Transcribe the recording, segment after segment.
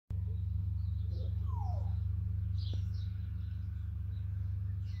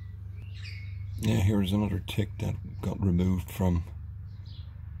Yeah, here's another tick that got removed from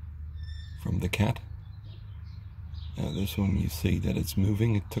the cat. This one, you see that it's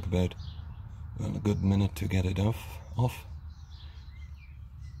moving. It took about a good minute to get it off.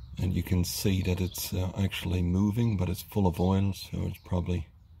 And you can see that it's actually moving, but it's full of oil, so it's probably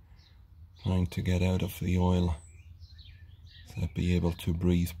trying to get out of the oil to be able to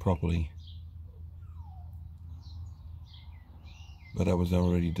breathe properly. But that was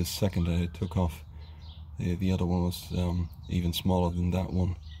already the second that it took off. The other one was even smaller than that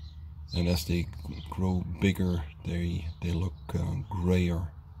one, and as they grow bigger, they look grayer.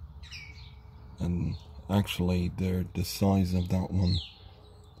 And actually, the size of that one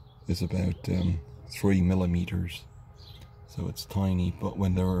is about 3 millimeters, so it's tiny. But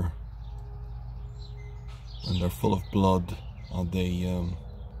when they're full of blood, they're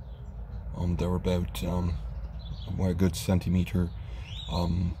about a good centimeter,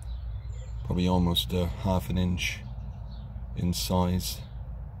 probably almost half an inch in size,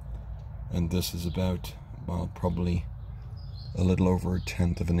 and this is about, well, probably a little over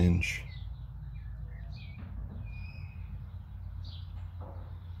 1/10 of an inch.